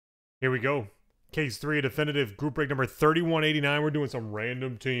Here we go. Case 3, definitive group break number 3189. We're doing some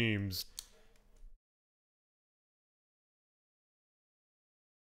random teams.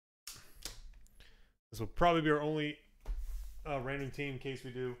 This will probably be our only random team case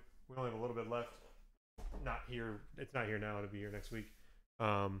we do. We only have a little bit left. Not here. It's not here now. It'll be here next week.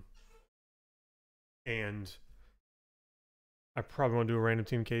 And I probably want to do a random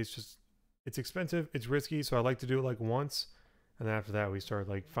team case. Just it's expensive. It's risky. So I like to do it like once. And then after that, we start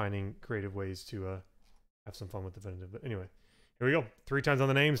like finding creative ways to have some fun with definitive. But anyway, here we go. 3 times on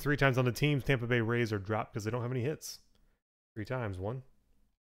the names, 3 times on the teams. Tampa Bay Rays are dropped because they don't have any hits. 3 times. 1,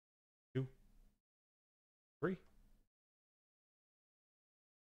 2, 3.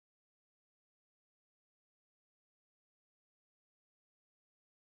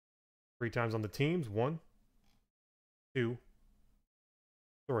 Three times on the teams. 1, 2,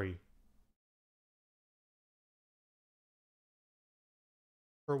 3.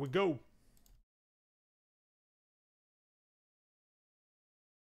 Here we go.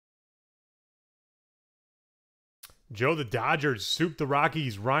 Joe the Dodgers, Soup the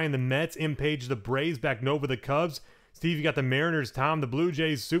Rockies, Ryan the Mets, M Page the Braves, back Nova the Cubs. Steve, you got the Mariners, Tom the Blue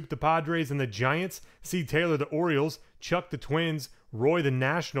Jays, Soup the Padres and the Giants, C Taylor the Orioles, Chuck the Twins, Roy the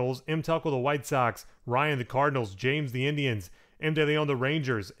Nationals, M Tuckle the White Sox, Ryan the Cardinals, James the Indians, M De Leon the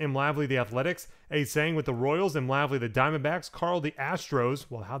Rangers, M Lavely the Athletics, A Sang with the Royals, M Lavely the Diamondbacks, Carl the Astros.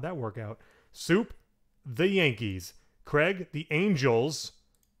 Well, how'd that work out? Soup the Yankees, Craig the Angels,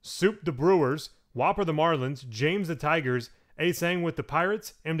 Soup the Brewers, Whopper the Marlins, James the Tigers, A Sang with the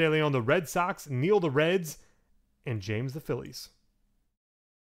Pirates, M De Leon the Red Sox, Neil the Reds, and James the Phillies.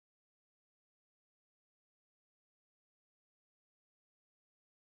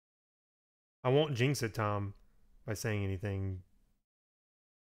 I won't jinx it, Tom, by saying anything.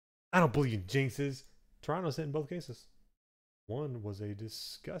 I don't believe in jinxes. Toronto's hit in both cases. One was a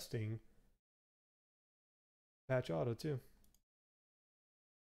disgusting patch auto, too.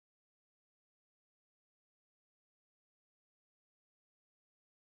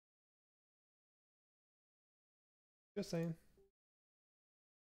 Just saying.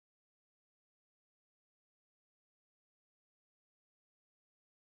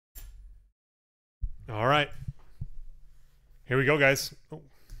 All right. Here we go, guys. Oh.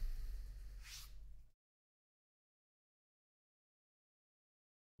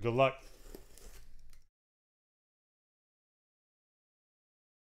 Good luck.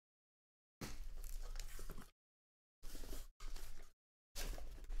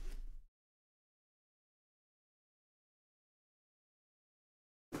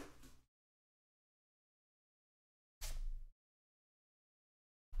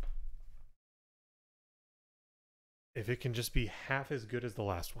 If it can just be half as good as the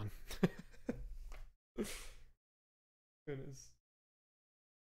last one. Goodness.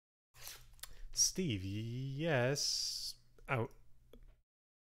 Steve, yes. Oh,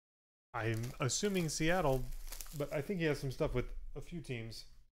 I'm assuming Seattle, but I think he has some stuff with a few teams.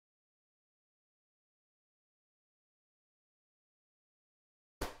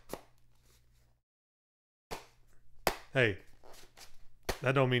 Hey,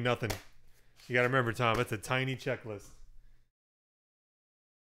 that don't mean nothing. You got to remember, Tom, it's a tiny checklist.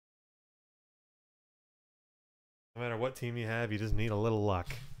 No matter what team you have, you just need a little luck.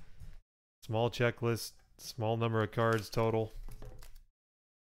 Small checklist, small number of cards total.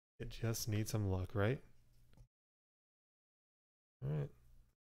 It just needs some luck, right? All right.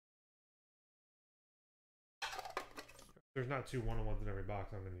 There's not 2 one-on-ones in every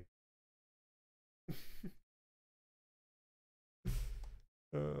box. I'm going to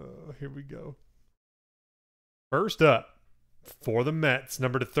here we go. First up, for the Mets,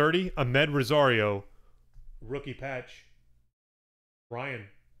 number to 30, Ahmed Rosario. Rookie patch. Ryan.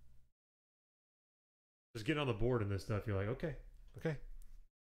 Just getting on the board in this stuff. You're like, okay, okay.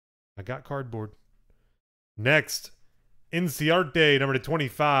 I got cardboard. Next, Inciarte, number to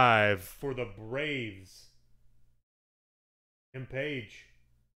 25, for the Braves. M. Page.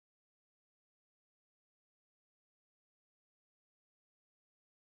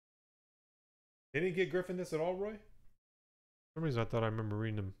 They didn't get Griffin this at all, Roy? For some reason, I thought I remember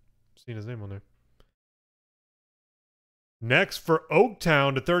reading him, seeing his name on there. Next, for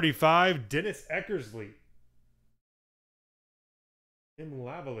Oaktown to 35, Dennis Eckersley. Tim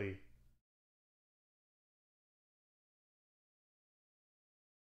Lavely.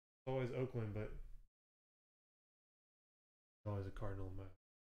 It's always Oakland, but always a Cardinal map.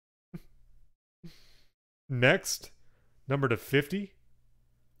 Next, number to 50,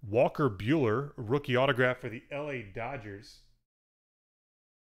 Walker Buehler, rookie autograph for the LA Dodgers.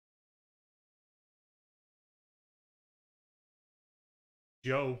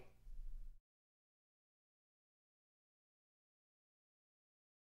 Joe,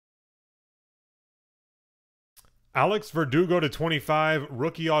 Alex Verdugo to 25.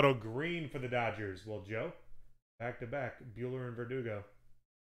 Rookie auto green for the Dodgers. Well, Joe, back to back. Bueller and Verdugo.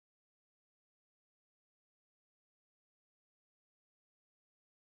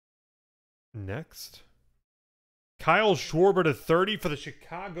 Next. Kyle Schwarber to 30 for the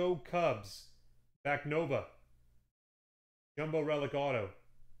Chicago Cubs. Back Nova. Jumbo Relic Auto.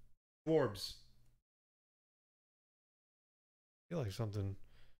 Schwarbs. I feel like something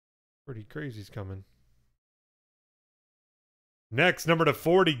pretty crazy's coming. Next, number to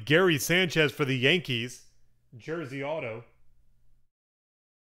 40, Gary Sanchez for the Yankees. Jersey Auto.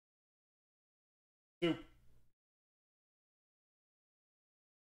 Soup.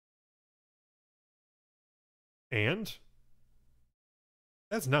 And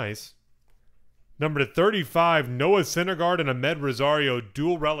that's nice. Number to 35, Noah Syndergaard and Ahmed Rosario,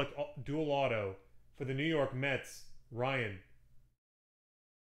 dual relic, dual auto for the New York Mets. Ryan.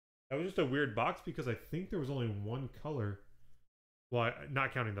 That was just a weird box because I think there was only one color. Well,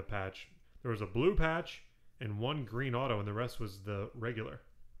 not counting the patch. There was a blue patch and one green auto, and the rest was the regular.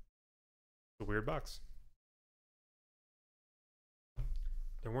 It's a weird box.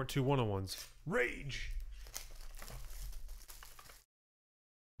 There weren't two one-on-ones. Rage!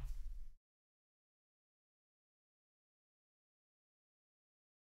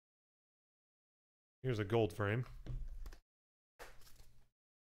 Here's a gold frame.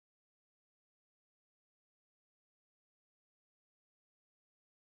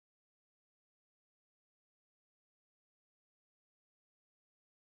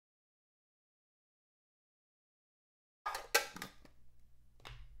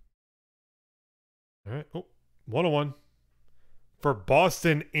 All right. Oh, 101. For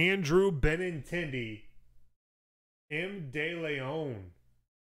Boston, Andrew Benintendi. M. De Leon.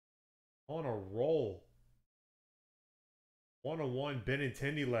 On a roll. 101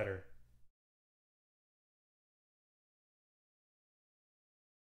 Benintendi letter.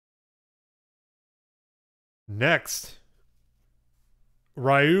 Next.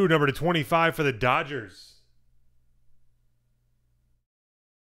 Ryu, number to 25 for the Dodgers.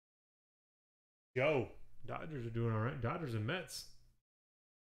 Yo, Dodgers are doing all right. Dodgers and Mets.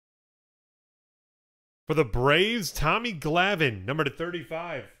 For the Braves, Tommy Glavine, number to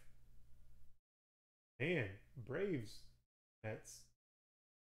 35. Man, Braves, Mets.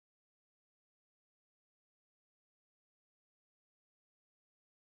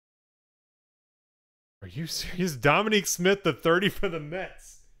 Are you serious? Dominique Smith, the 30 for the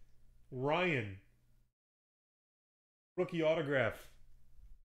Mets. Ryan. Rookie autograph.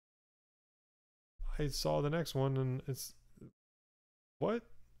 I saw the next one and it's... What?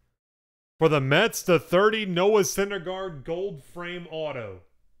 For the Mets, the 30 Noah Syndergaard gold frame auto.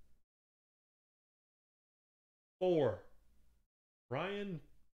 4. Ryan,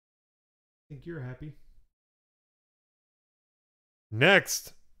 I think you're happy.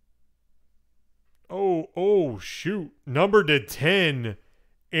 Next. Oh, shoot. Number to 10.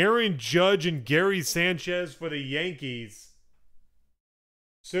 Aaron Judge and Gary Sanchez for the Yankees.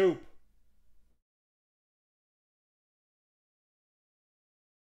 Soup.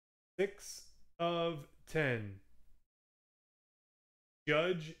 Six of 10.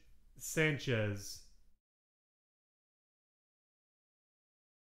 Judge Sanchez.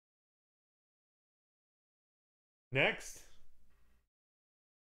 Next.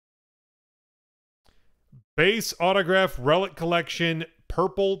 Base autograph relic collection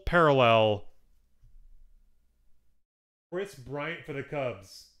purple parallel. Chris Bryant for the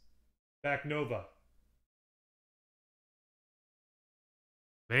Cubs. Back Nova.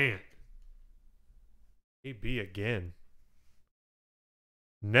 Man. AB again.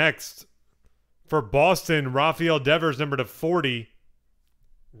 Next. For Boston, Rafael Devers, number to 40.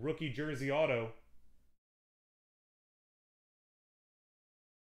 Rookie jersey auto.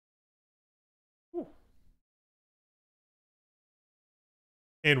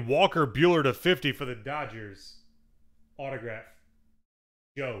 And Walker Bueller to 50 for the Dodgers. Autograph.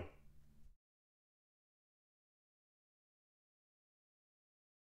 Joe.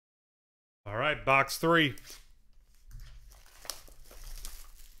 All right, box 3.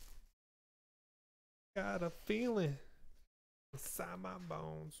 Got a feeling inside my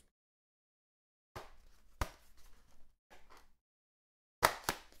bones.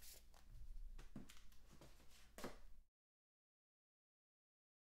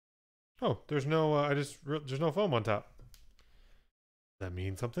 Oh, there's no, there's no foam on top. Does that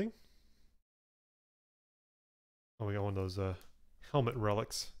mean something? Oh, we got one of those helmet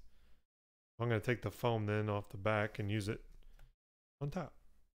relics. I'm going to take the foam then off the back and use it on top.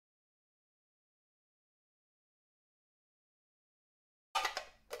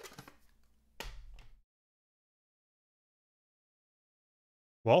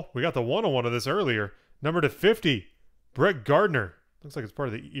 Well, we got the 101 of this earlier. Number to 50, Brett Gardner. Looks like it's part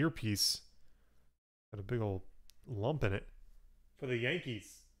of the earpiece. Got a big old lump in it. For the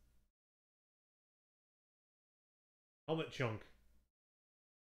Yankees. Helmet chunk.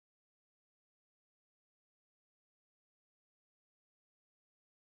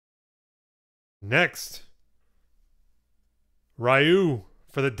 Next, Ryu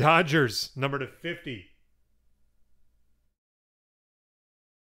for the Dodgers, number to 50.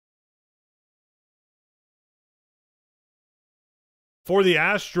 For the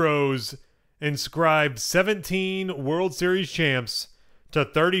Astros, inscribed 17 World Series champs to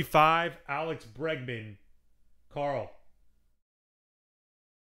 35, Alex Bregman. Carl.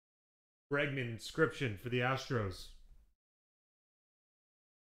 Bregman inscription for the Astros.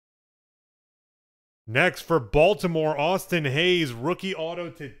 Next, for Baltimore, Austin Hayes, rookie auto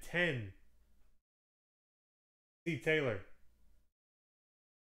to 10. C. Taylor.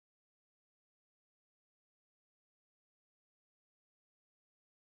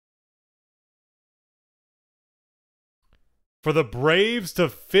 For the Braves to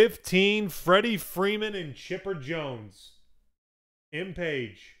 15, Freddie Freeman and Chipper Jones. M.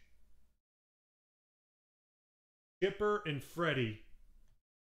 Page. Chipper and Freddie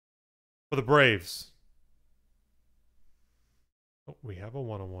for the Braves. Oh, we have a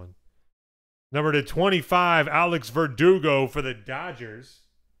 101. Number to 25, Alex Verdugo for the Dodgers.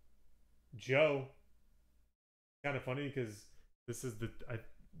 Joe. Kind of funny because this is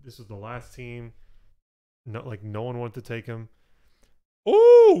this was the last team. No one wanted to take him.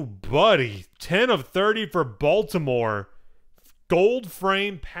 Oh, buddy. 10 of 30 for Baltimore. Gold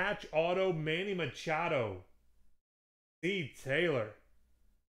frame patch auto Manny Machado. C. Taylor.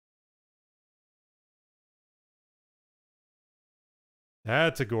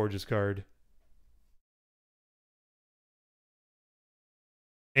 That's a gorgeous card.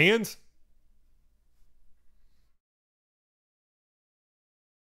 And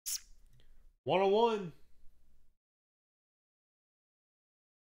 101.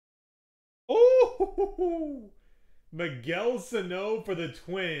 Oh, Miguel Sano for the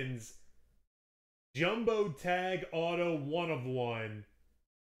Twins. Jumbo tag auto 1 of 1.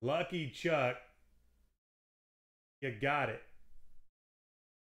 Lucky Chuck. You got it.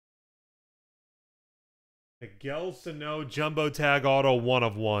 Miguel Sano jumbo tag auto 1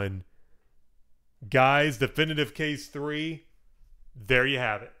 of 1. Guys, definitive case 3. There you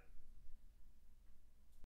have it.